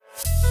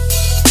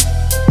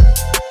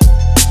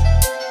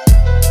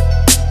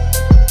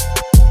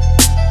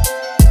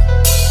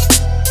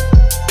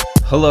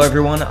Hello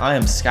everyone, I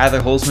am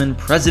Skylar Holzman,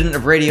 President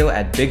of Radio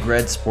at Big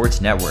Red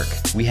Sports Network.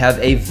 We have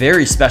a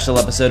very special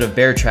episode of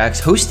Bear Tracks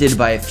hosted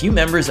by a few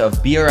members of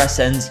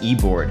BRSN's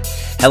e-board,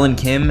 Helen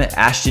Kim,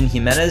 Ashton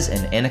Jimenez,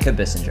 and Annika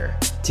Bissinger.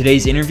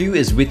 Today's interview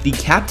is with the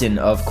captain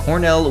of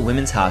Cornell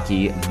Women's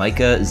Hockey,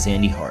 Micah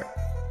Zandy-Hart.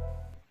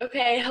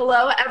 Okay,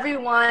 hello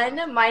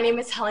everyone. My name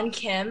is Helen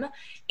Kim,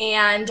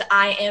 and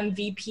I am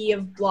VP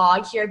of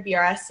Blog here at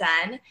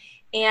BRSN.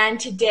 And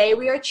today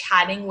we are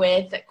chatting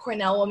with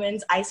Cornell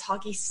Women's Ice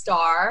Hockey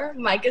star,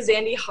 Micah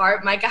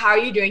Zandy-Hart. Micah, how are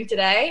you doing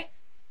today?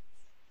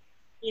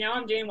 You know,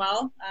 I'm doing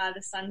well.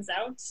 The sun's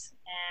out,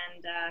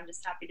 and I'm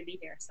just happy to be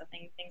here. So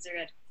things are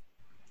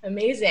good.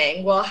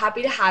 Amazing. Well,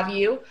 happy to have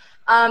you.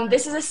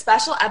 This is a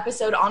special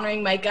episode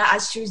honoring Micah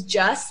as she was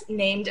just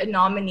named a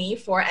nominee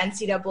for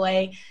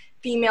NCAA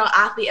Female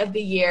Athlete of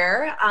the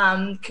Year.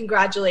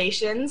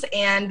 Congratulations.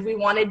 And we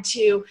wanted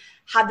to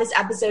have this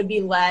episode be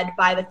led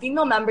by the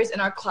female members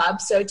in our club.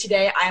 So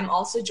today I am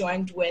also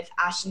joined with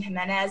Ashton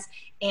Jimenez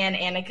and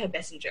Annika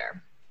Bissinger.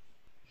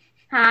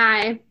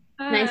 Hi.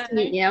 Nice to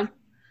meet you.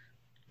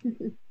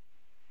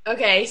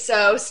 Okay,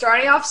 so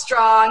starting off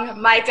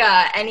strong,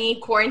 Micah, any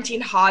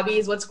quarantine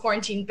hobbies? What's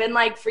quarantine been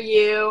like for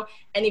you?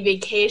 Any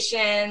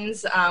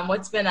vacations?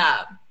 What's been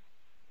up?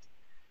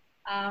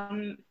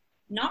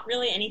 Not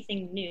really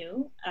anything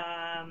new.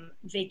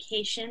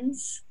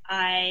 Vacations.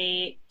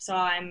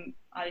 I'm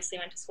obviously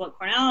went to school at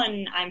Cornell,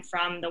 and I'm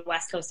from the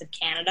west coast of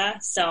Canada.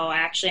 So I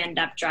actually ended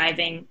up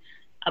driving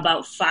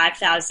about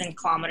 5,000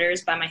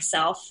 kilometers by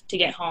myself to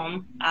get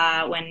home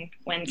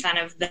when kind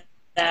of the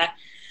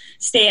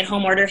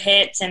stay-at-home order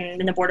hit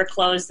and the border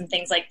closed and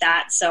things like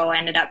that. So I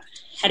ended up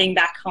heading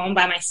back home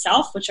by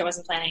myself, which I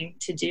wasn't planning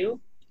to do.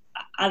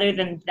 Other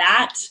than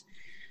that,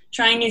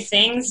 trying new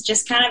things,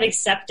 just kind of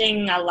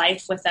accepting a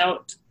life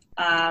without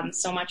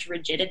so much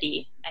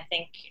rigidity. I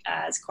think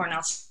as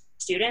Cornell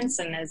students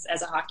and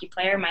as a hockey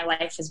player, my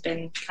life has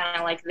been kind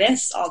of like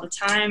this all the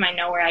time. I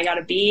know where I got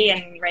to be,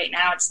 and right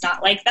now it's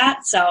not like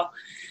that. So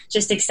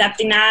just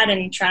accepting that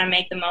and trying to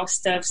make the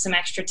most of some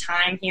extra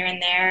time here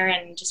and there,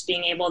 and just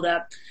being able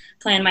to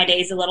plan my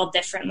days a little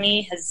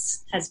differently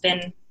has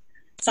been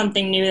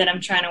something new that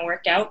I'm trying to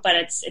work out, but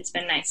it's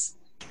been nice.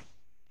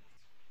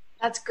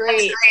 That's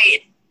great.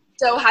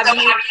 So have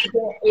you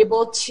been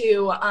able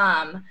to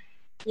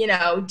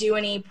do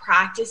any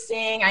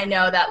practicing? I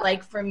know that,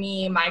 like, for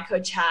me, my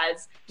coach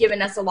has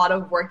given us a lot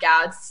of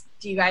workouts.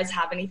 Do you guys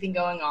have anything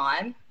going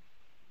on?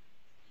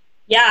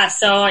 Yeah,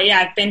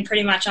 I've been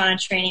pretty much on a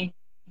training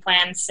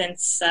plan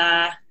since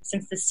the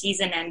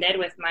season ended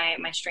with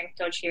my strength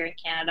coach here in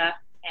Canada,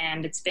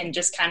 and it's been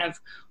just kind of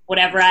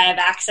whatever I have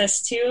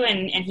access to,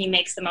 and he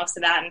makes the most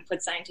of that and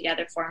puts something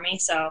together for me.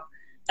 So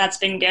that's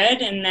been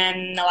good. And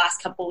then the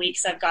last couple of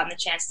weeks I've gotten the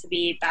chance to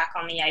be back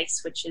on the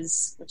ice, which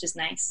is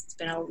nice. It's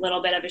been a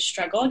little bit of a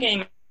struggle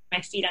getting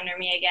my feet under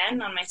me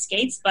again on my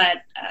skates, but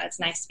it's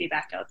nice to be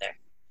back out there.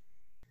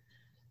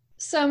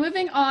 So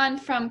moving on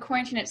from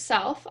quarantine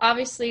itself,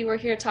 obviously we're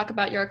here to talk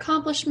about your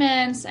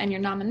accomplishments and your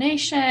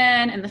nomination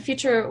and the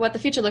future, what the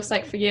future looks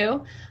like for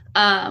you.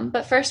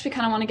 But first, we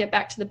kind of want to get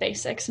back to the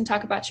basics and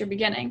talk about your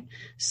beginning.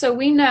 So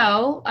we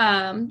know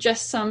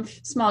just some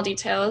small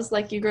details,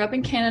 like you grew up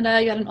in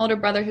Canada, you had an older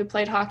brother who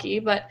played hockey,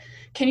 but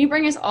can you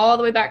bring us all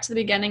the way back to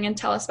the beginning and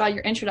tell us about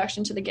your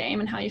introduction to the game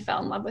and how you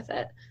fell in love with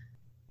it?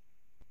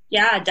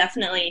 Yeah,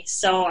 definitely.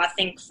 So I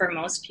think for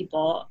most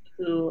people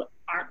who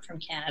aren't from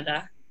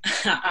Canada,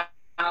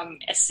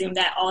 assume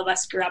that all of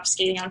us grew up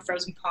skating on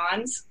frozen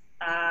ponds,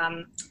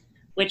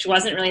 which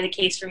wasn't really the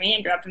case for me.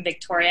 I grew up in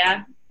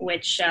Victoria,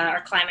 which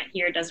our climate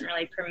here doesn't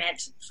really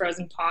permit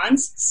frozen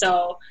ponds.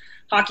 So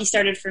hockey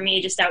started for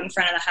me just out in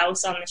front of the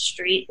house on the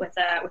street with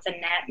a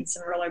net and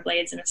some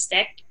rollerblades and a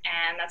stick.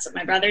 And that's what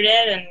my brother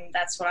did, and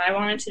that's what I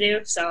wanted to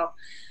do. So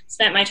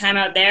spent my time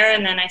out there,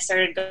 and then I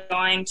started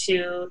going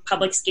to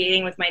public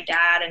skating with my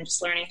dad and just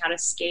learning how to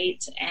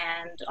skate.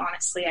 And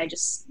honestly, I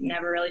just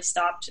never really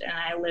stopped, and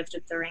I lived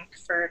at the rink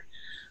for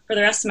the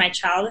rest of my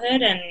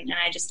childhood, and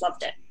I just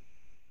loved it.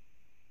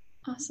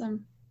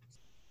 Awesome.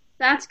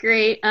 That's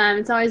great.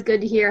 It's always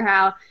good to hear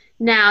how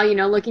now,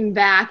 looking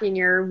back and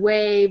you're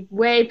way,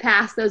 way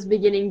past those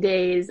beginning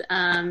days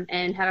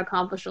and have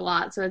accomplished a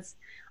lot. So it's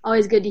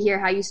always good to hear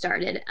how you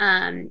started.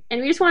 And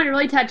we just wanted to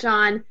really touch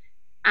on,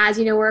 as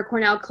you know, we're a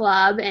Cornell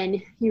club and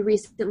you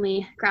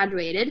recently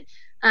graduated.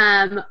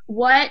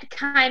 What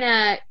kind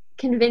of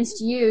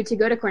convinced you to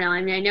go to Cornell?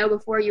 I mean, I know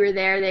before you were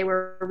there, they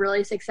were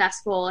really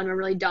successful and were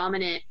really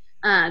dominant.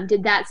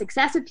 Did that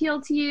success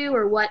appeal to you,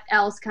 or what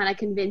else kind of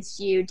convinced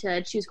you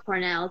to choose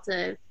Cornell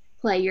to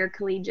play your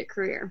collegiate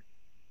career?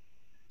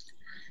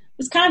 It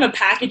was kind of a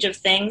package of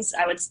things,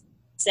 I would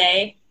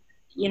say.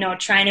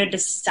 Trying to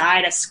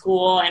decide a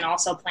school and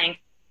also playing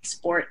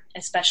sport,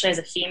 especially as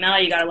a female,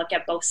 you got to look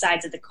at both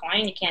sides of the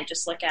coin. You can't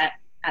just look at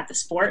the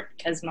sport,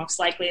 because most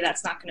likely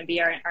that's not going to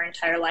be our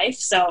entire life.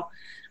 So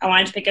I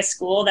wanted to pick a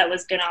school that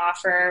was going to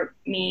offer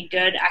me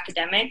good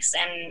academics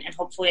and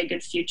hopefully a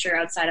good future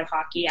outside of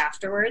hockey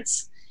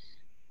afterwards.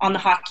 On the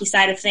hockey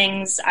side of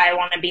things, I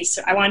wanted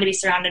to be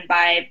surrounded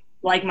by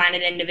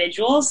like-minded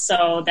individuals,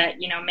 so that,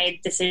 made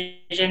the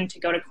decision to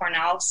go to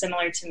Cornell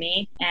similar to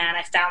me. And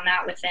I found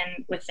that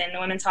within the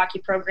women's hockey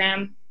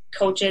program.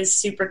 Coaches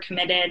super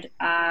committed.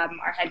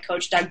 Our head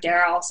coach, Doug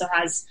Dara, also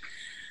has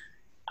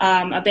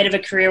a bit of a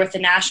career with the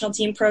national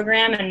team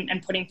program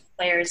and putting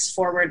players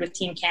forward with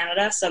Team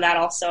Canada. So that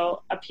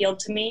also appealed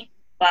to me.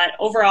 But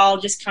overall,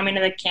 just coming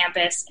to the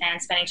campus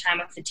and spending time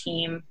with the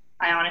team,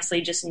 I honestly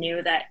just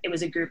knew that it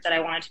was a group that I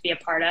wanted to be a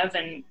part of,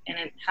 and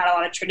it had a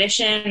lot of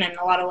tradition and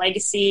a lot of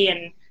legacy,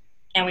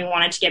 and we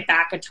wanted to get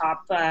back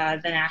atop the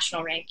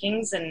national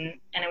rankings, and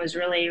it was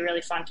really,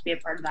 really fun to be a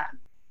part of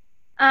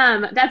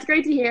that. That's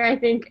great to hear, I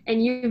think,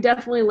 and you've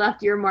definitely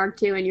left your mark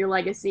too and your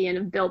legacy and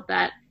have built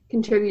that,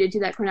 contributed to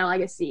that Cornell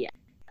legacy.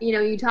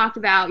 You talked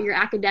about your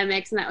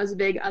academics, and that was a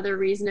big other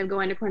reason of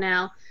going to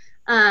Cornell.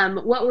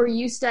 What were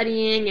you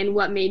studying, and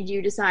what made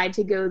you decide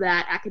to go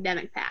that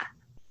academic path?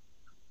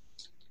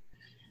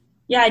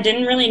 Yeah, I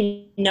didn't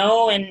really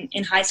know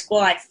in high school.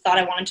 I thought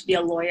I wanted to be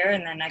a lawyer,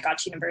 and then I got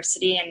to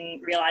university and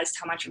realized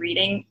how much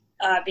reading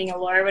being a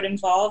lawyer would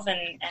involve,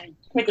 and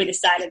quickly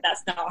decided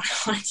that's not what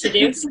I wanted to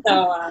do.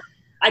 So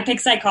I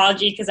picked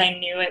psychology because I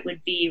knew it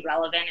would be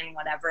relevant in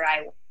whatever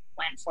I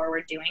went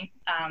forward doing.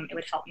 It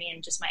would help me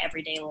in just my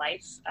everyday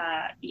life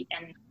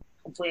and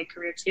hopefully a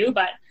career too.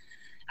 But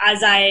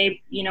as I,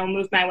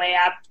 moved my way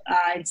up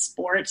in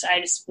sports,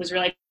 I just was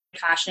really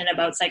passionate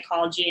about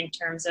psychology in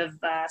terms of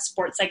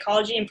sports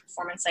psychology and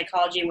performance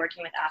psychology,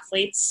 working with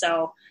athletes.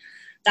 So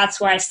that's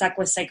why I stuck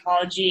with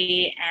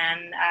psychology,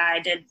 and I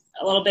did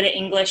a little bit of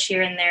English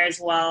here and there as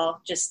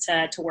well, just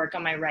to work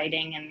on my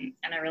writing,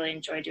 and I really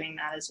enjoy doing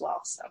that as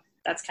well. So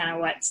that's kind of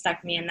what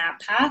stuck me in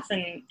that path,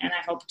 and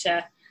I hope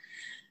to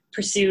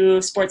pursue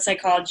sports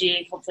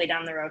psychology hopefully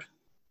down the road.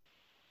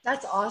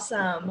 That's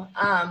awesome.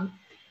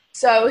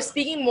 So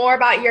speaking more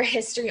about your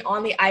history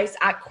on the ice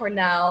at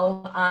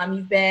Cornell,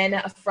 you've been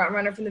a front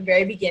runner from the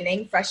very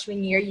beginning.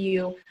 Freshman year,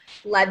 you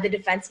led the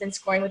defensemen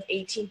scoring with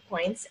 18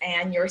 points,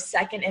 and you're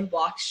second in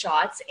blocked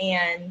shots.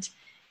 And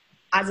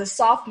as a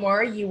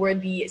sophomore, you were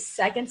the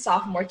second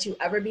sophomore to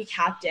ever be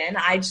captain.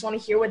 I just want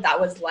to hear what that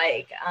was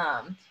like.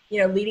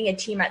 Leading a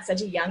team at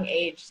such a young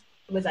age.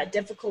 Was that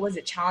difficult? Was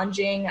it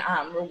challenging?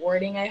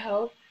 Rewarding, I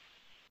hope?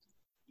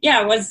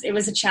 Yeah, it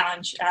was a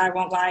challenge. I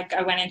won't lie.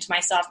 I went into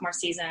my sophomore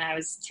season and I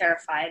was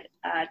terrified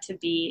to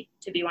be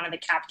one of the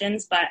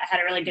captains, but I had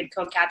a really good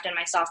co-captain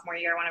my sophomore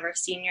year, one of our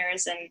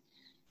seniors, and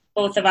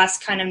both of us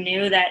kind of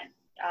knew that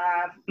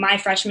my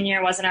freshman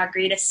year wasn't our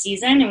greatest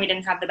season, and we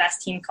didn't have the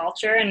best team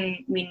culture,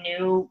 and we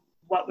knew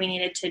what we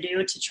needed to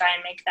do to try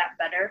and make that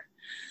better.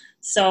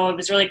 So it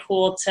was really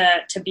cool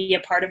to be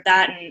a part of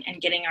that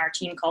and getting our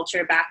team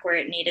culture back where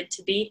it needed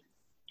to be.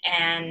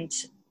 And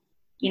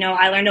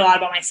I learned a lot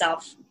about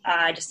myself,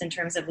 just in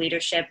terms of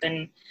leadership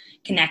and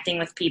connecting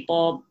with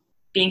people.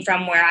 Being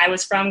from where I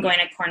was from, going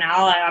to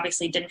Cornell, I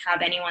obviously didn't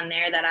have anyone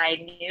there that I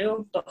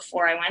knew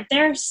before I went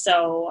there.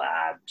 So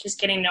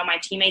just getting to know my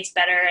teammates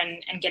better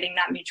and getting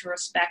that mutual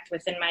respect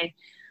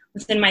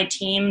within my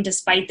team,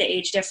 despite the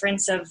age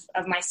difference of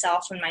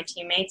myself and my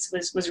teammates,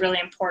 was really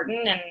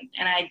important. And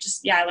I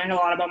learned a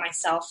lot about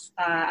myself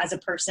as a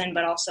person,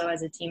 but also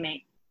as a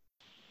teammate.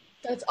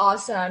 That's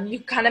awesome. You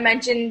kind of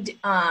mentioned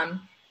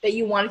that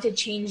you wanted to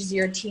change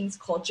your team's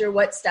culture.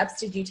 What steps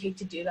did you take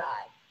to do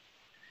that?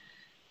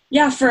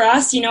 Yeah, for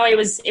us,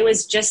 it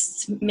was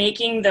just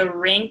making the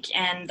rink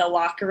and the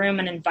locker room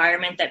an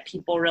environment that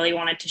people really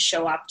wanted to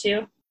show up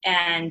to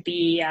and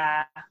be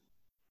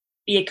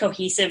a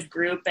cohesive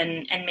group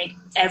and make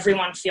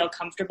everyone feel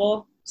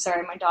comfortable.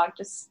 Sorry, my dog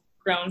just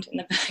groaned in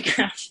the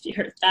background if you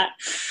heard that.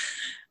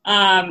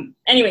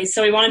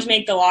 So we wanted to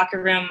make the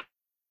locker room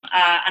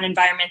an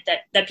environment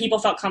that people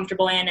felt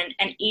comfortable in,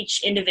 and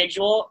each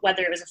individual,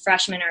 whether it was a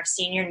freshman or a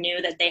senior,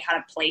 knew that they had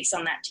a place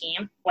on that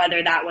team,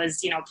 whether that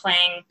was,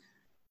 playing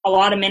a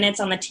lot of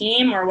minutes on the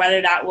team or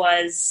whether that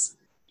was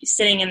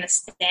sitting in the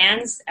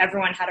stands.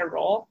 Everyone had a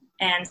role.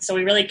 And so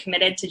we really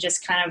committed to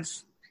just kind of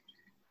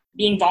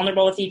being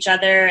vulnerable with each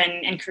other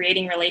and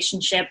creating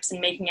relationships and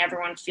making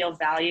everyone feel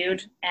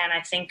valued. And I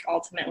think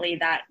ultimately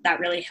that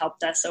really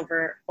helped us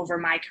over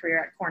my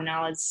career at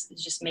Cornell is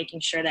just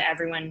making sure that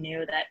everyone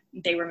knew that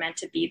they were meant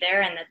to be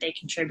there and that they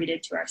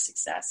contributed to our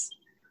success.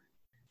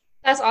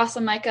 That's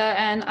awesome, Micah.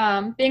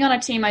 And being on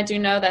a team, I do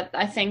know that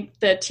I think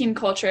the team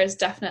culture is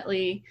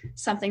definitely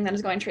something that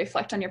is going to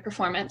reflect on your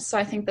performance. So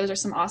I think those are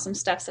some awesome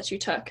steps that you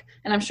took.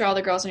 And I'm sure all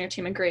the girls on your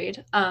team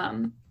agreed.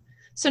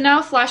 So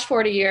now flash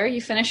forward a year,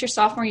 you finish your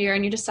sophomore year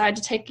and you decide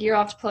to take a year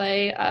off to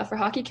play for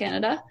Hockey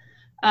Canada.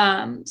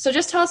 So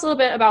just tell us a little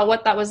bit about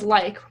what that was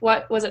like.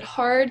 Was it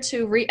hard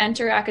to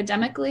re-enter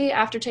academically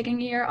after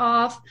taking a year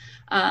off?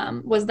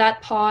 Was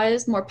that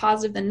pause more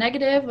positive than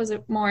negative? Was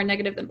it more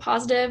negative than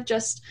positive?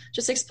 Just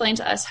explain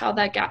to us how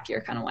that gap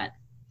year kind of went.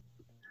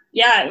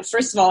 Yeah,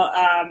 first of all,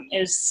 I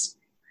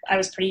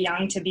was pretty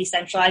young to be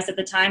centralized at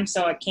the time,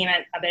 so it came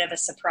at a bit of a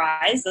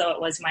surprise, though it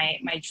was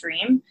my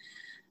dream.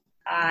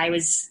 I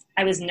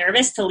was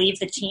nervous to leave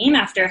the team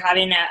after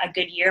having a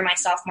good year my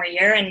sophomore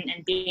year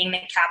and being the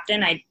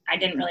captain. I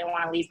didn't really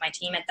want to leave my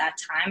team at that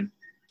time.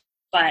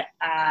 But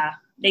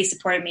they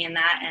supported me in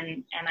that,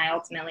 and I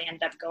ultimately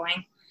ended up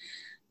going.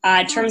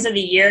 In terms of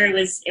the year, it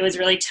was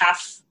really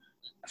tough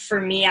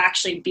for me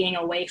actually being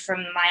away from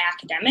my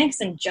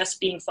academics and just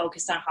being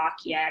focused on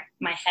hockey.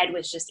 My head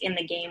was just in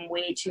the game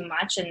way too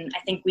much. And I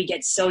think we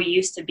get so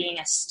used to being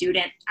a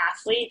student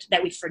athlete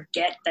that we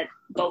forget that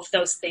both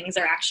those things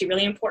are actually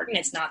really important.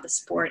 It's not the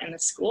sport and the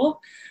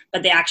school,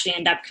 but they actually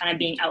end up kind of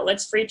being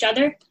outlets for each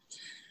other.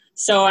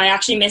 So I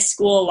actually missed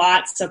school a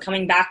lot. So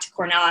coming back to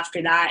Cornell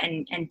after that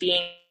and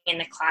being in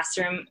the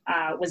classroom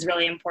was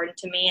really important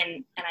to me.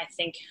 And I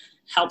think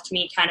helped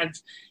me kind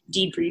of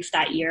debrief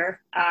that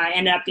year. I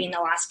ended up being the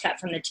last cut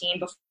from the team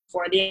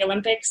before the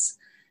Olympics.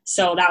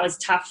 So that was a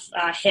tough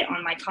hit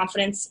on my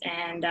confidence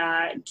and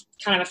kind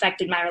of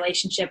affected my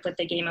relationship with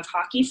the game of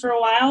hockey for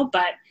a while.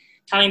 But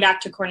coming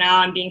back to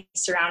Cornell and being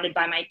surrounded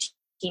by my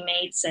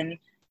teammates and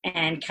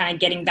kind of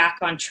getting back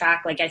on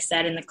track, like I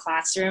said, in the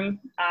classroom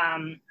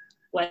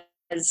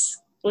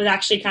was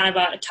actually kind of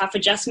a tough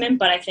adjustment.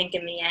 But I think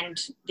in the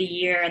end, the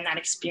year and that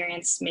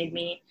experience made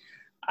me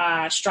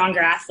a stronger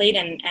athlete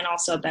and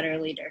also a better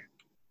leader.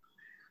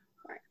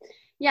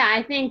 Yeah,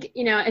 I think,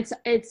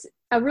 it's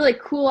a really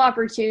cool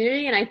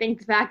opportunity. And I think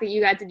the fact that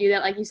you got to do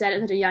that, like you said,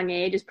 at such a young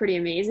age is pretty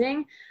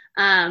amazing.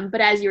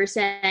 But as you were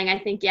saying, I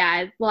think,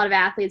 a lot of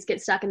athletes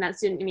get stuck in that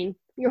student,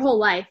 your whole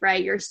life,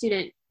 right? You're a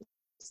student,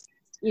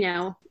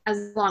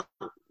 as long,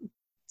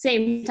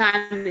 same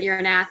time that you're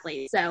an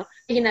athlete. So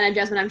making that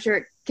adjustment, I'm sure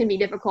it can be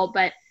difficult,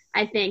 but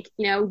I think,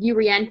 you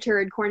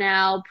re-entered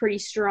Cornell pretty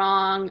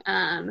strong.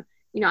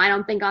 I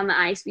don't think on the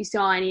ice we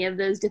saw any of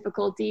those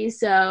difficulties.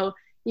 So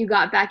you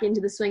got back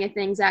into the swing of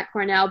things at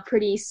Cornell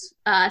pretty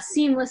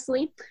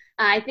seamlessly.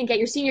 I think at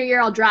your senior year,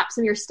 I'll drop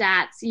some of your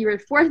stats. You were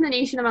fourth in the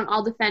nation among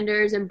all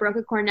defenders and broke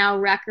a Cornell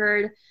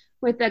record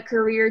with a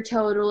career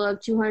total of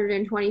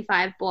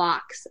 225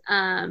 blocks.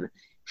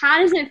 How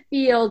does it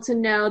feel to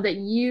know that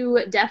you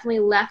definitely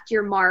left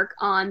your mark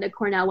on the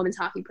Cornell women's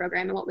hockey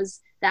program, and what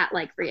was that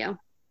like for you?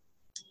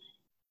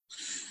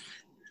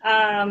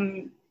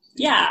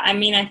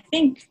 I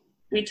think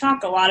we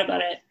talk a lot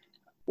about it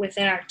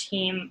within our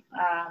team,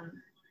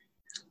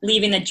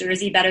 leaving the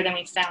jersey better than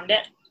we found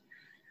it.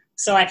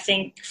 So I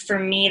think for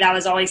me, that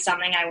was always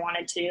something I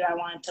wanted to do. I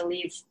wanted to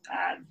leave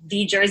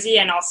the jersey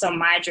and also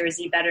my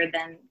jersey better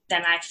than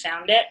I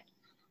found it.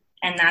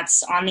 And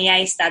that's on the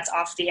ice, that's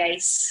off the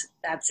ice,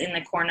 that's in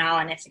the Cornell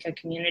and Ithaca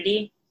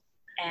community.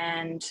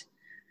 And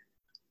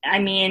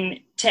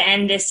to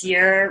end this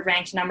year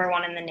ranked number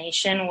 1 in the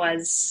nation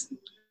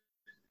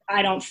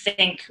I don't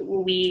think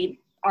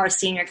our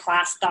senior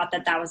class thought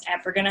that was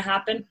ever going to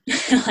happen.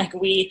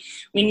 we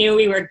knew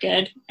we were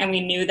good and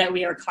we knew that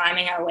we were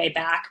climbing our way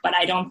back, but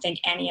I don't think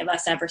any of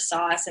us ever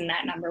saw us in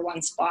that number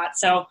 1 spot.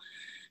 So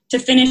to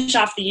finish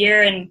off the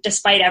year, and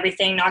despite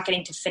everything, not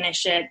getting to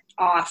finish it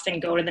off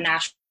and go to the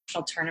national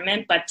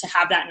tournament, but to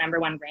have that number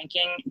 1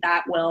 ranking,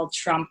 that will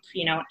trump,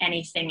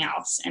 anything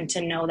else. And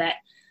to know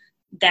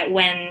that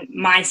when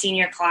my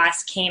senior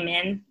class came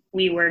in,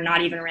 we were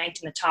not even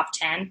ranked in the top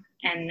 10.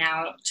 And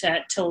now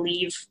to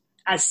leave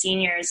as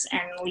seniors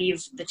and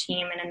leave the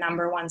team in a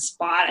number 1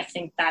 spot, I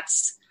think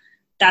that's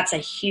a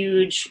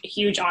huge,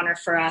 huge honor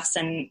for us.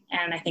 And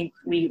I think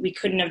we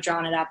couldn't have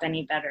drawn it up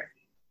any better.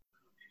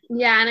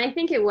 Yeah. And I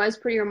think it was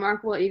pretty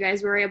remarkable that you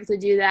guys were able to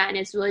do that. And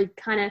it's really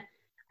kind of,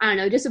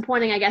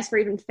 disappointing, I guess, for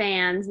even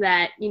fans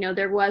that,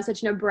 there was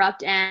such an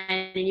abrupt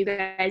end and you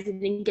guys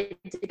didn't get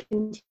to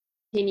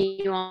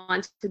continue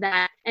on to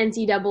that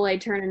NCAA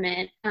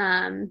tournament.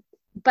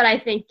 But I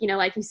think,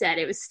 like you said,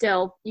 it was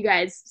still, you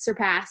guys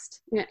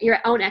surpassed your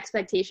own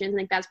expectations. I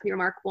think that's pretty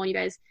remarkable. And you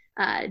guys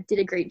did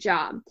a great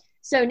job.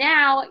 So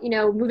now,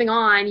 moving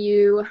on,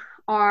 you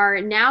are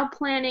now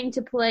planning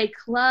to play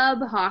club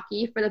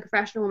hockey for the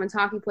Professional Women's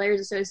Hockey Players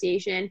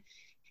Association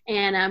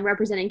and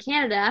representing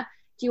Canada.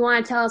 Do you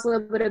want to tell us a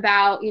little bit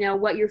about,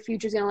 what your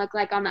future is going to look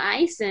like on the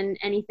ice and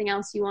anything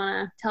else you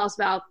want to tell us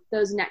about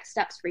those next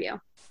steps for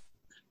you?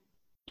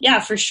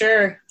 Yeah, for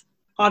sure.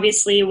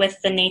 Obviously, with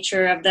the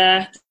nature of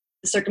the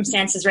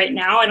circumstances right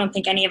now, I don't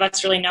think any of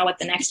us really know what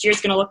the next year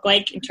is going to look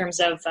like in terms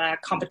of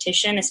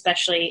competition,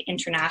 especially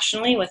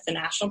internationally with the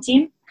national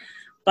team.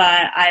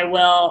 But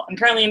I'm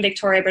currently in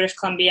Victoria, British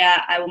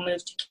Columbia. I will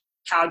move to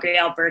Calgary,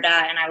 Alberta,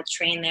 and I will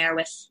train there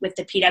with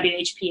the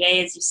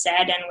PWHPA, as you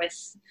said, and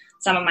with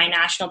some of my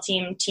national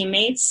team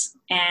teammates.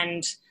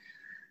 And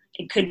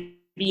it could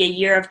be a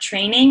year of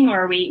training,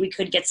 or we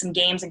could get some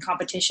games and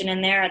competition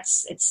in there.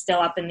 It's still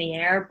up in the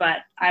air, but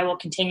I will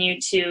continue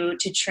to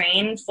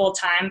train full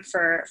time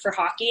for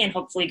hockey and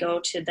hopefully go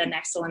to the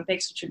next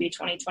Olympics, which would be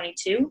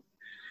 2022.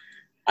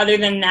 Other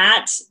than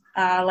that,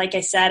 like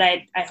I said,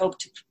 I hope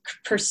to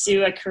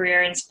pursue a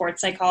career in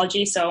sports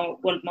psychology, so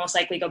we'll most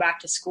likely go back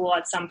to school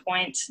at some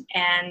point.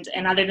 And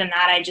other than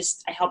that,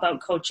 I help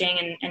out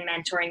coaching and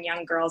mentoring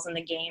young girls in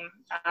the game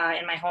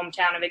in my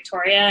hometown of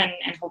Victoria,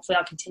 and hopefully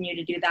I'll continue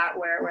to do that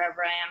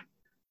wherever I am.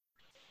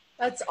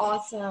 That's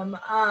awesome.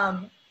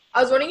 I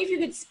was wondering if you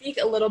could speak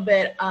a little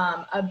bit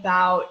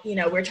about,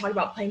 we're talking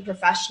about playing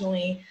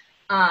professionally,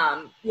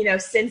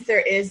 since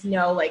there is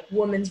no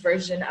women's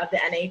version of the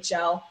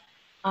NHL.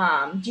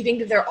 Do you think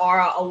that there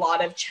are a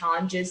lot of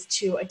challenges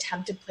to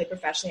attempt to play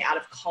professionally out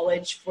of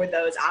college for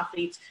those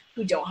athletes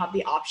who don't have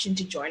the option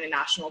to join a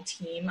national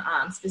team,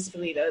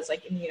 specifically those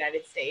like in the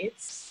United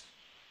States?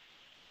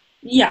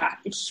 Yeah,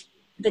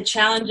 the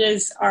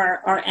challenges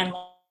are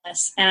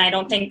endless, and I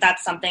don't think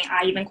that's something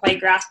I even quite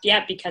grasp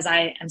yet because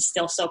I am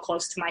still so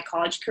close to my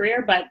college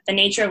career. But the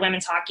nature of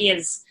women's hockey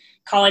is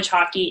college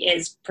hockey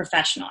is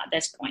professional at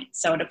this point.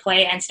 So to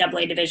play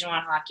NCAA Division I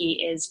hockey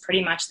is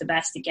pretty much the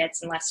best it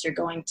gets unless you're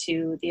going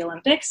to the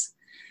Olympics.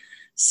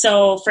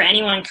 So for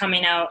anyone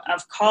coming out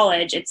of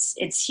college, it's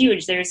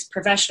huge. There's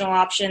professional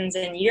options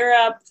in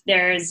Europe.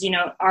 There's,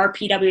 our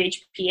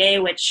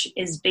PWHPA, which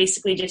is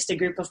basically just a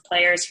group of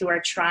players who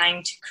are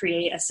trying to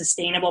create a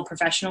sustainable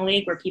professional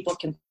league where people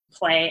can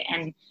play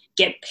and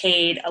get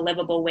paid a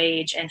livable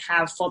wage and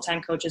have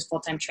full-time coaches,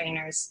 full-time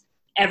trainers,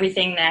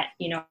 everything that,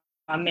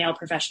 a male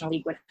professional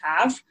league would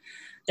have.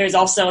 There's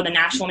also the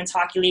National Women's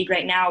Hockey League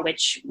right now,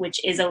 which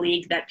is a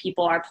league that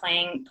people are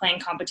playing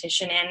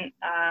competition in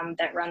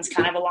that runs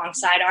kind of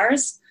alongside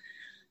ours.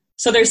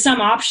 So there's some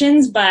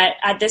options, but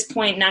at this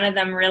point, none of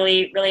them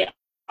really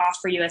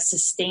offer you a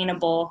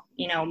sustainable,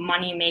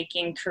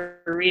 money-making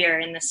career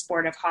in the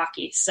sport of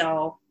hockey.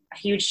 So a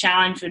huge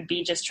challenge would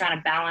be just trying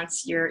to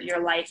balance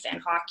your life and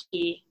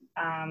hockey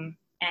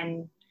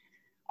and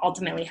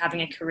ultimately having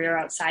a career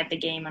outside the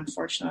game,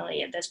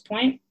 unfortunately, at this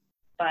point.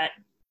 But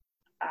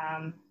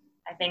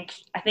I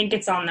think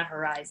it's on the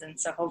horizon.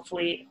 So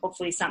hopefully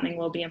something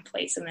will be in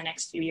place in the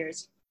next few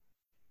years.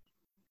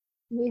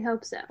 We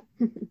hope so.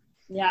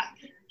 Yeah.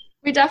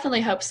 We definitely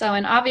hope so.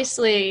 And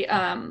obviously,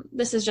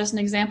 this is just an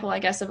example, I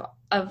guess,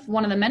 of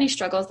one of the many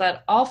struggles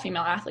that all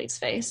female athletes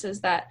face,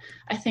 is that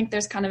I think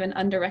there's kind of an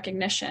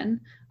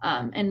under-recognition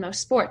in most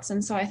sports.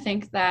 And so I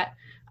think that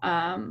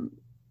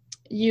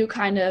you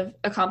kind of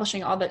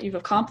accomplishing all that you've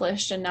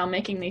accomplished and now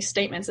making these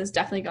statements is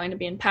definitely going to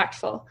be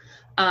impactful.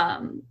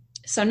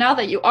 So now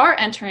that you are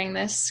entering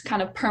this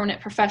kind of permanent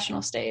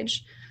professional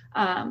stage,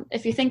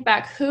 if you think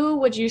back, who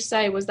would you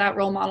say was that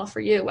role model for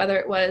you, whether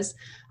it was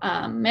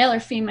male or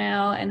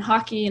female in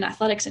hockey and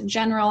athletics in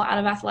general, out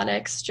of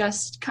athletics?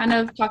 Just kind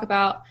of talk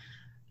about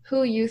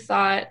who you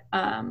thought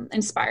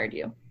inspired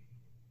you.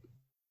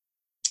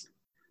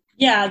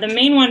 Yeah, the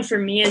main one for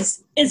me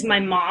is my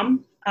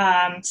mom.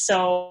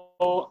 So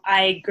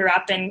I grew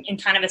up in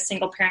kind of a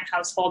single parent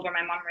household where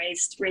my mom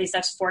raised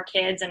us 4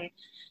 kids, and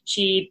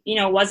she,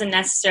 wasn't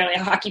necessarily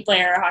a hockey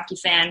player or a hockey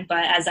fan,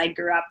 but as I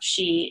grew up,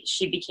 she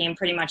became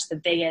pretty much the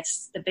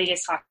biggest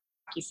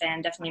hockey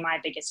fan, definitely my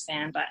biggest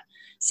fan. But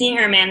seeing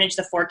her manage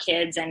the 4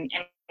 kids and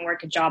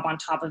work a job on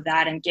top of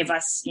that and give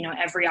us,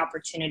 every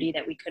opportunity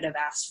that we could have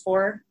asked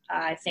for,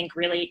 I think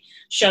really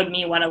showed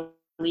me what a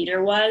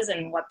leader was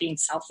and what being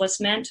selfless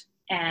meant.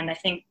 And I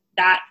think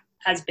that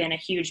has been a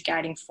huge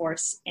guiding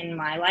force in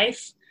my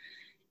life.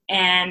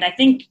 And I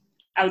think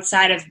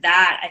outside of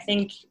that,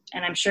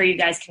 and I'm sure you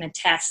guys can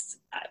attest,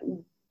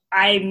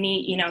 I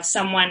meet,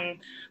 someone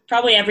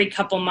probably every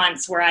couple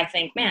months where I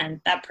think, man,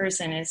 that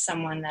person is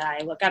someone that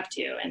I look up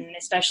to. And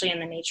especially in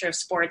the nature of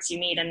sports, you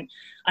meet an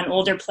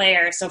older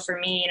player. So for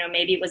me,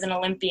 maybe it was an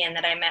Olympian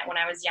that I met when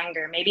I was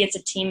younger. Maybe it's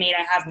a teammate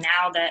I have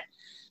now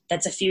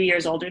that's a few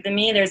years older than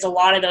me. There's a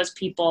lot of those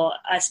people,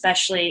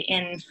 especially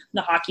in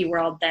the hockey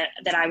world,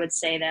 that I would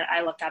say that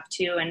I look up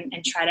to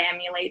and try to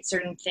emulate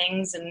certain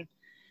things.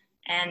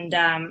 And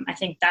I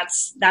think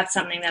that's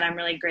something that I'm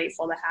really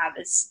grateful to have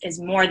is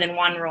more than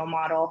one role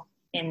model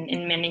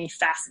in many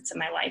facets of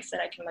my life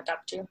that I can look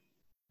up to.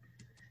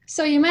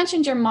 So you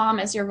mentioned your mom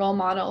as your role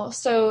model.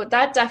 So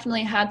that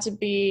definitely had to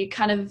be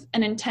kind of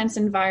an intense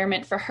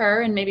environment for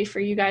her and maybe for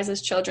you guys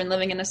as children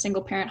living in a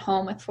single parent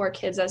home with 4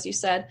 kids, as you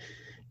said.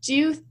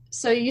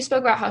 So you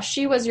spoke about how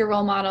she was your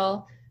role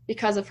model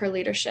because of her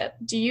leadership.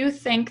 Do you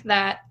think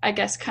that, I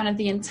guess, kind of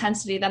the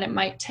intensity that it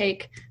might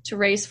take to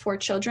raise 4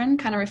 children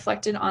kind of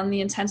reflected on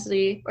the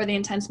intensity or the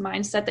intense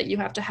mindset that you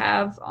have to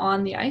have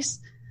on the ice?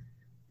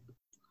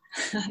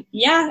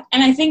 Yeah.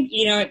 And I think,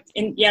 you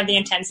have the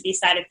intensity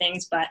side of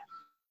things, but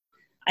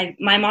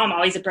my mom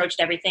always approached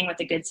everything with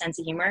a good sense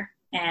of humor,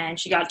 and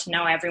she got to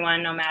know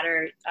everyone no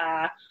matter,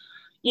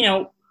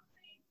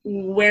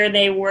 where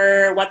they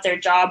were, what their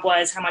job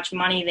was, how much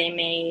money they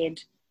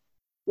made,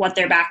 what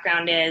their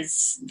background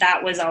is.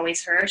 That was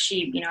always her.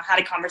 She, had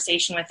a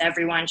conversation with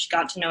everyone. She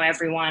got to know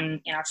everyone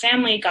in our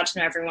family, got to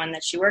know everyone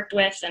that she worked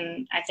with.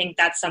 And I think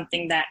that's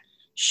something that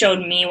showed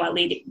me what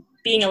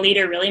being a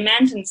leader really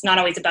meant. And it's not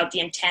always about the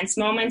intense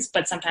moments,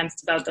 but sometimes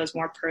it's about those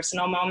more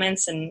personal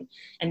moments and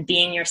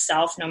being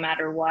yourself no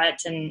matter what.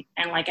 And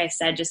like I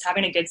said, just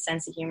having a good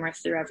sense of humor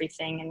through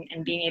everything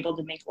and being able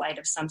to make light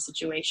of some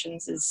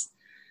situations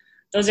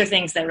those are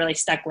things that really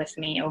stuck with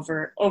me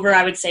over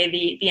I would say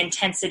the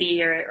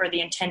intensity or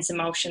the intense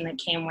emotion that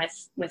came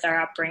with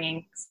our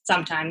upbringing.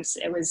 Sometimes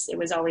it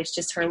was always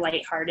just her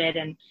lighthearted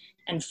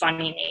and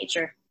funny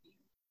nature.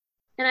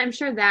 And I'm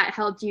sure that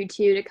helped you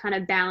too to kind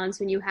of balance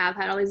when you have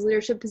had all these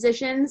leadership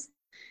positions.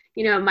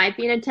 It might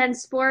be an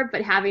intense sport,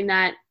 but having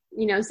that,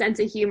 sense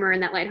of humor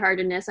and that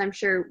lightheartedness, I'm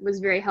sure was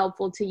very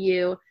helpful to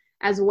you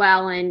as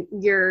well, and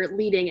you're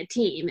leading a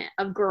team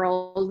of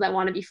girls that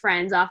want to be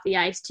friends off the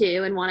ice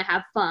too and want to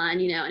have fun,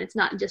 and it's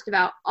not just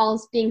about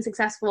all being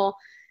successful,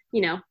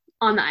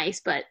 on the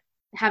ice, but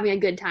having a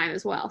good time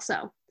as well.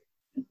 So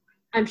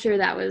I'm sure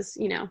that was,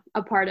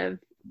 a part of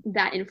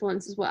that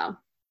influence as well.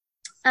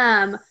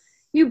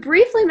 You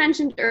briefly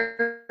mentioned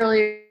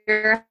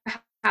earlier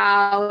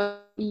how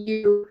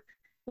you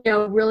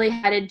really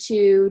headed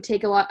to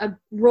take a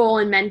role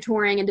in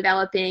mentoring and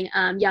developing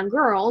young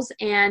girls.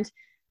 And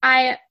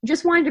I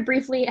just wanted to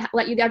briefly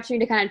let you the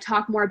opportunity to kind of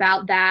talk more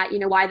about that,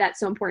 why that's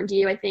so important to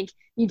you. I think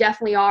you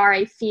definitely are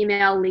a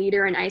female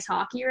leader in ice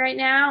hockey right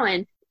now.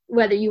 And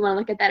whether you want to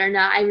look at that or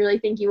not, I really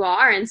think you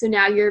are. And so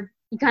now you're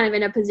kind of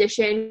in a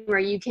position where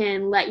you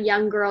can let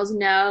young girls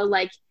know,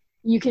 like,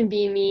 you can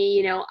be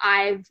me,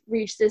 I've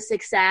reached this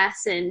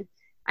success. And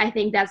I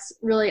think that's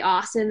really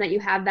awesome that you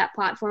have that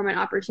platform and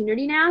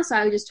opportunity now. So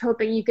I was just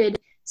hoping you could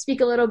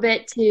speak a little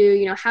bit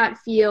to, how it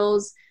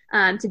feels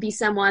to be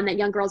someone that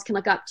young girls can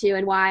look up to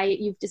and why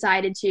you've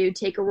decided to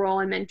take a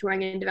role in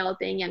mentoring and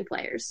developing young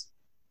players.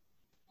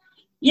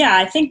 Yeah,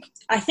 I think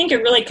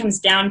it really comes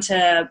down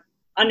to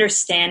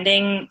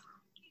understanding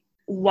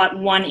what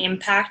one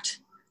impact,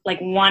 like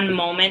one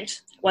moment,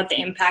 what the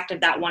impact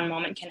of that one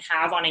moment can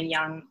have on a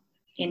young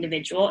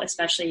individual,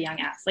 especially a young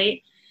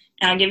athlete.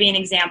 And I'll give you an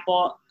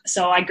example.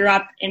 So I grew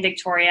up in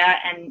Victoria,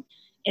 and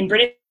in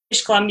British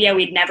Columbia,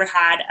 we'd never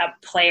had a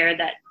player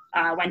that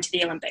went to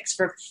the Olympics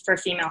for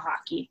female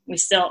hockey. We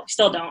still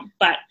don't,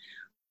 but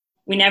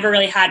we never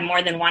really had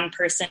more than one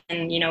person,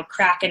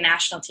 crack a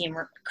national team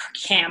or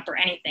camp or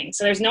anything.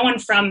 So there's no one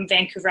from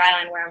Vancouver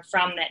Island, where I'm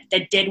from,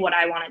 that did what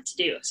I wanted to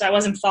do. So I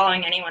wasn't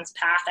following anyone's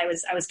path. I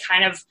was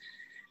kind of,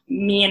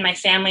 me and my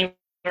family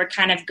were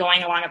kind of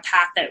going along a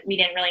path that we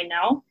didn't really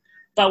know.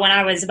 But when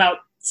I was about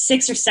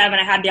 6 or 7,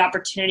 I had the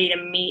opportunity to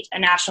meet a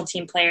national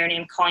team player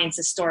named Colleen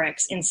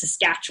Sistorix in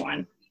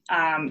Saskatchewan,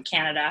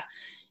 Canada.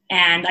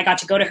 And I got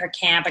to go to her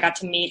camp. I got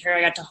to meet her.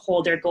 I got to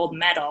hold her gold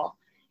medal.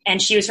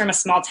 And she was from a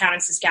small town in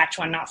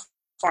Saskatchewan, not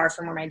far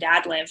from where my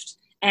dad lived.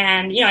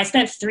 And, I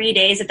spent 3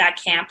 days at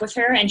that camp with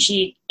her, and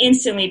she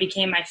instantly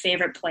became my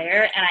favorite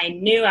player. And I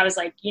knew, I was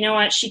like, you know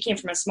what? She came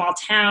from a small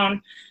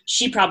town.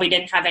 She probably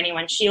didn't have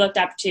anyone she looked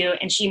up to,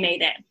 and she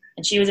made it.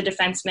 And she was a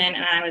defenseman,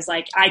 and I was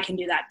like, I can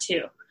do that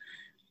too.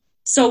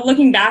 So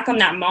looking back on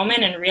that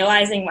moment and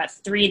realizing what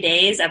 3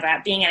 days of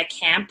being at a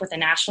camp with a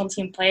national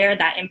team player,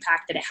 that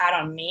impact that it had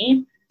on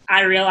me,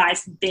 I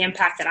realized the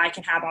impact that I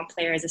can have on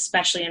players,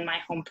 especially in my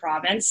home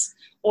province,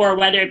 or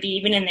whether it be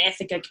even in the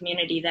Ithaca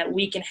community, that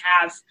we can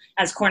have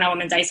as Cornell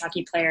women's ice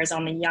hockey players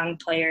on the young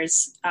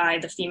players,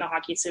 the Female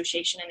Hockey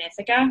Association in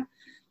Ithaca.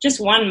 Just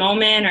one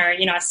moment, or,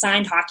 a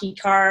signed hockey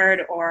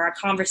card, or a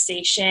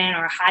conversation,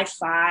 or a high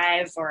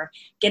five, or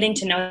getting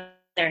to know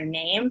their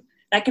name,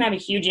 that can have a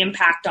huge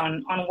impact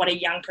on what a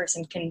young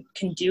person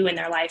can do in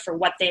their life, or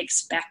what they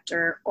expect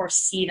or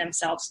see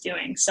themselves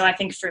doing. So I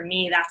think for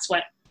me, that's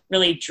what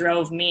really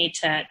drove me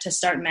to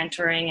start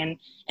mentoring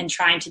and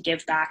trying to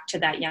give back to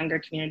that younger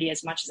community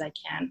as much as I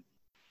can.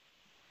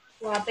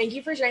 Wow, thank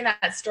you for sharing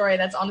that story.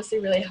 That's honestly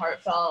really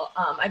heartfelt.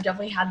 I've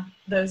definitely had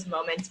those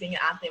moments being an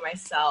athlete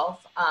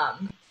myself.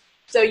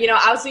 So,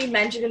 also you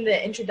mentioned in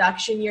the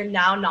introduction, you're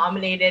now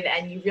nominated,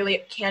 and you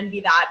really can be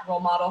that role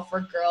model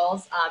for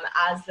girls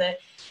as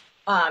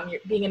you're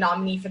being a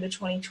nominee for the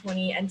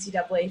 2020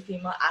 NCAA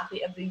Female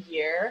Athlete of the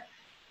Year.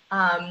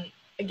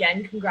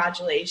 Again,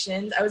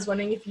 congratulations. I was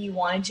wondering if you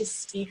wanted to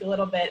speak a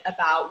little bit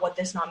about what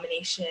this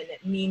nomination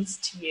means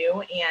to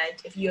you, and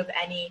if you have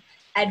any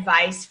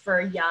advice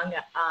for young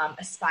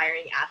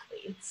aspiring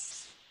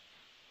athletes.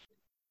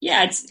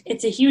 Yeah,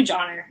 it's a huge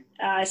honor,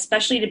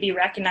 especially to be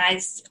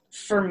recognized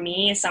for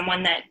me as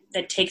someone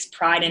that takes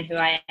pride in who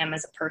I am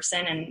as a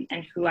person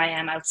and who I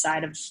am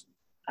outside of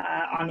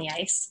on the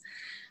ice.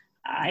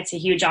 It's a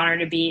huge honor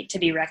to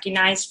be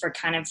recognized for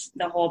kind of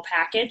the whole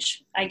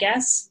package, I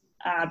guess.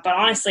 But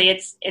honestly,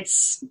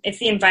 it's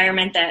the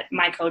environment that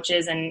my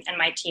coaches and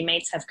my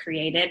teammates have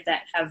created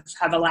that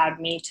have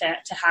allowed me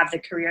to have the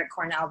career at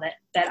Cornell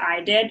that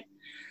I did.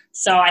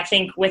 So I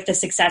think with the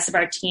success of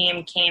our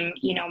team came,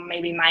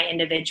 maybe my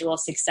individual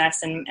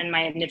success and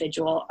my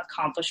individual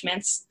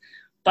accomplishments.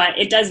 But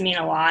it does mean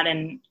a lot.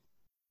 And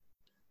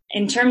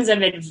in terms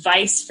of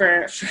advice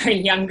for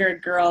younger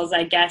girls,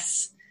 I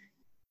guess,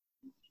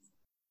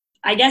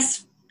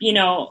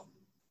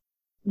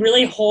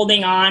 really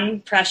holding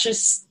on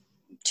precious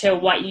to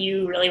what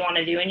you really want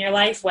to do in your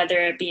life, whether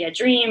it be a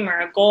dream or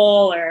a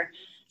goal or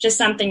just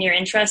something you're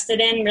interested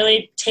in,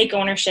 really take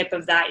ownership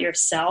of that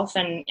yourself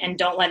and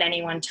don't let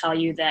anyone tell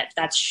you that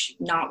that's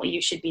not what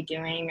you should be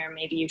doing, or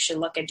maybe you should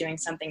look at doing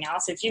something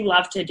else. If you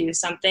love to do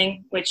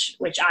something, which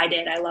I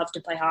did, I love to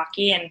play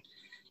hockey. And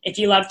if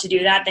you love to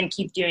do that, then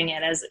keep doing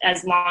it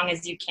as long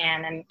as you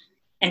can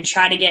and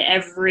try to get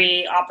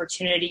every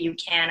opportunity you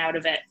can out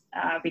of it,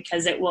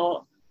 because it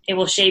will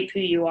shape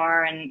who you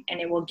are and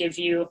it will give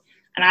you,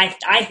 and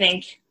I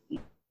think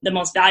the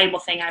most valuable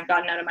thing I've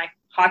gotten out of my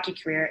hockey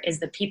career is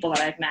the people that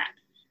I've met.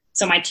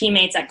 So my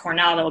teammates at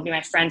Cornell, that will be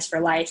my friends for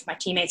life. My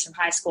teammates from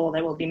high school,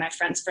 that will be my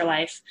friends for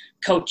life.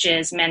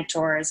 Coaches,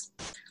 mentors,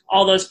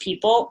 all those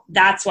people.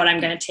 That's what I'm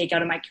going to take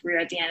out of my career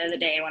at the end of the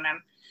day. When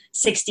I'm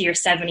 60 or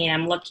 70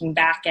 and I'm looking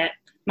back at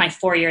my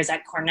 4 years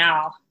at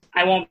Cornell,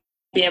 I won't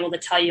be able to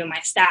tell you my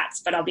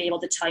stats, but I'll be able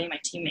to tell you my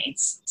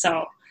teammates.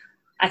 So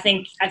I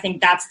think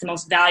that's the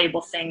most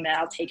valuable thing that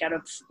I'll take out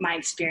of my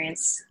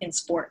experience in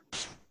sport.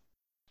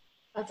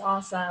 That's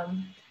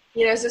awesome.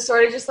 So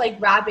sort of just like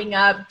wrapping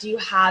up, do you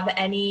have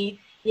any,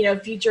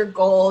 future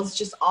goals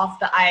just off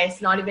the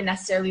ice, not even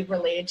necessarily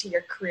related to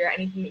your career,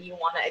 anything that you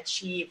want to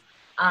achieve?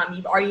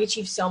 You've already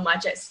achieved so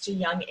much at such a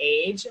young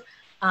age,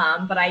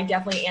 but I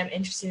definitely am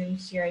interested in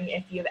hearing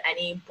if you have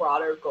any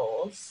broader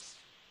goals.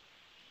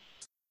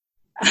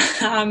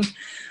 Outside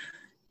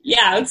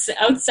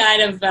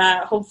of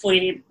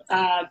hopefully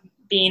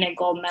being a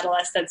gold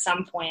medalist at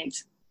some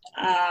point,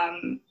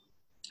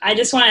 I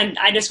just want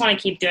to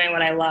keep doing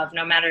what I love,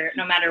 no matter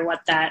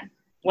what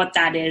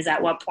that is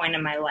at what point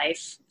in my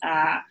life.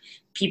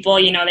 People,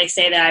 they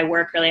say that I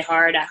work really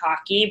hard at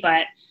hockey,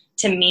 but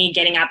to me,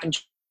 getting up and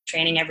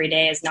training every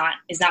day is not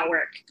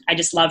work. I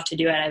just love to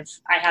do it.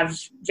 I have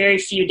very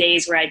few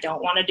days where I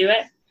don't want to do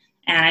it.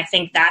 And I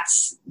think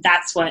that's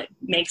what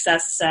makes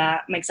us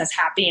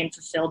happy and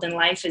fulfilled in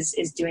life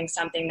is doing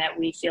something that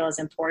we feel is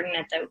important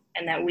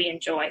and that we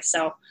enjoy.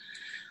 So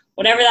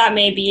whatever that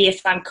may be,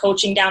 if I'm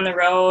coaching down the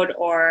road,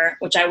 or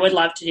which I would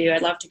love to do,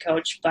 I'd love to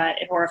coach,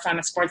 or if I'm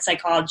a sports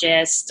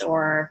psychologist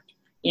or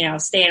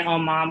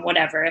stay-at-home mom,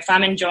 whatever. If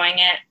I'm enjoying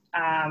it,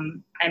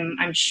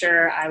 I'm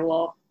sure I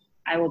will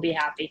be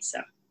happy.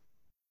 So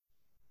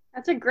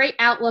that's a great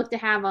outlook to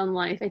have on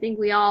life. I think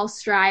we all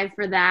strive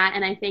for that,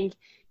 and I think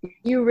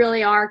you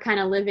really are kind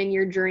of living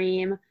your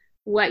dream,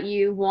 what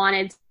you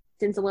wanted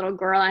since a little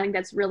girl. I think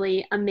that's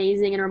really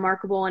amazing and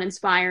remarkable and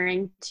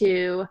inspiring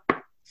to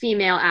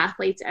female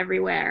athletes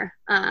everywhere.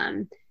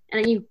 And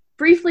you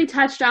briefly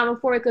touched on,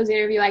 before we close the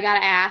interview, I got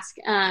to ask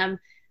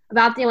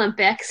about the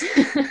Olympics.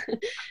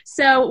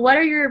 So what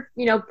are your,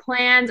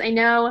 plans?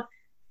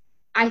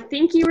 I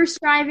think you were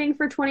striving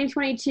for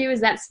 2022.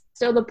 Is that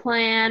still the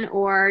plan,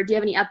 or do you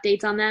have any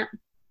updates on that?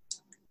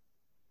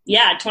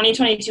 Yeah,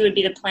 2022 would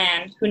be the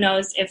plan. Who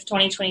knows if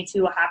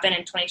 2022 will happen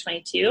in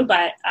 2022,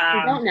 but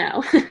I don't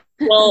know.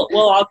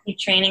 we'll all keep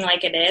training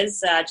like it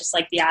is, just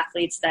like the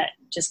athletes that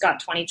just got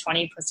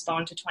 2020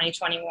 postponed to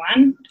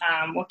 2021.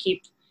 We'll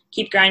keep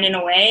grinding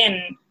away,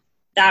 and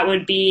that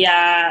would be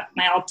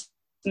my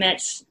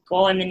ultimate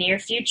goal in the near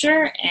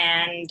future.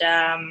 And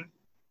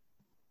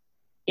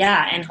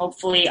and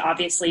hopefully,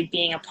 obviously,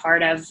 being a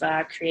part of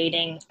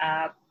creating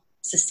a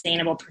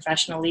sustainable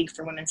professional league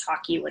for women's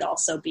hockey would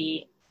also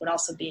be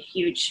a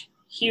huge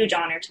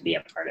honor to be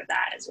a part of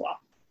that as well.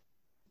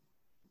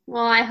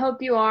 Well, I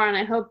hope you are, and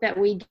I hope that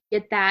we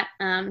get that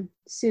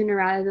sooner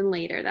rather than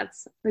later.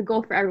 That's the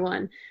goal for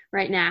everyone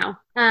right now.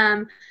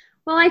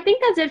 Well, I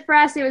think that's it for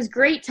us. It was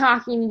great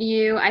talking to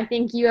you. I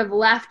think you have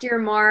left your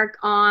mark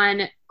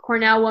on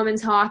Cornell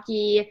women's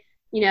hockey,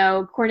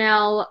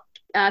 Cornell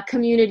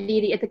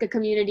community, the Ithaca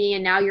community,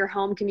 and now your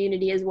home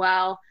community as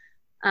well.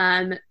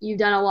 You've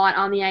done a lot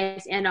on the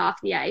ice and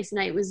off the ice,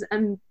 and it was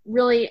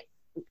really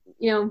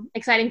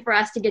exciting for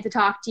us to get to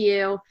talk to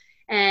you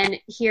and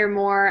hear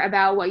more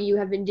about what you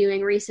have been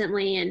doing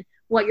recently and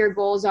what your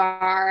goals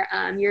are.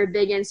 You're a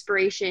big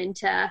inspiration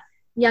to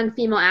young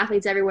female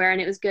athletes everywhere,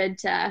 and it was good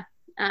to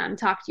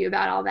talk to you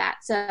about all that.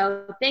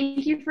 So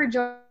thank you for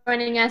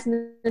joining us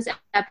in this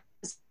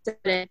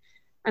episode.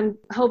 I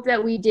hope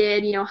that we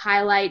did,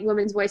 highlight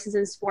women's voices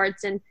in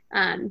sports, and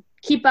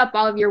keep up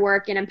all of your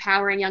work in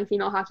empowering young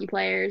female hockey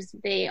players.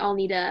 They all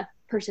need a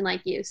person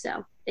like you.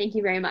 So thank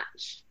you very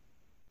much.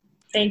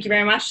 Thank you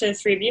very much to the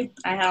three of you.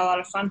 I had a lot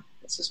of fun.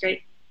 This was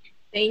great.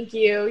 Thank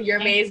you. You're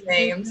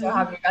amazing. I'm so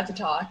happy we got to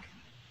talk.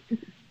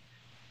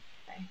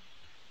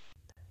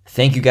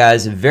 Thank you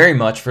guys very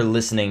much for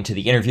listening to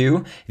the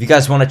interview. If you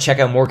guys want to check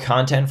out more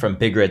content from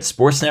Big Red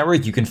Sports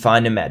Network, you can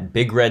find him at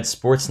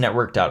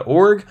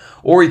bigredsportsnetwork.org,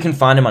 or you can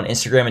find him on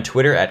Instagram and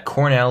Twitter at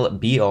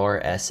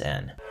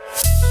CornellBRSN.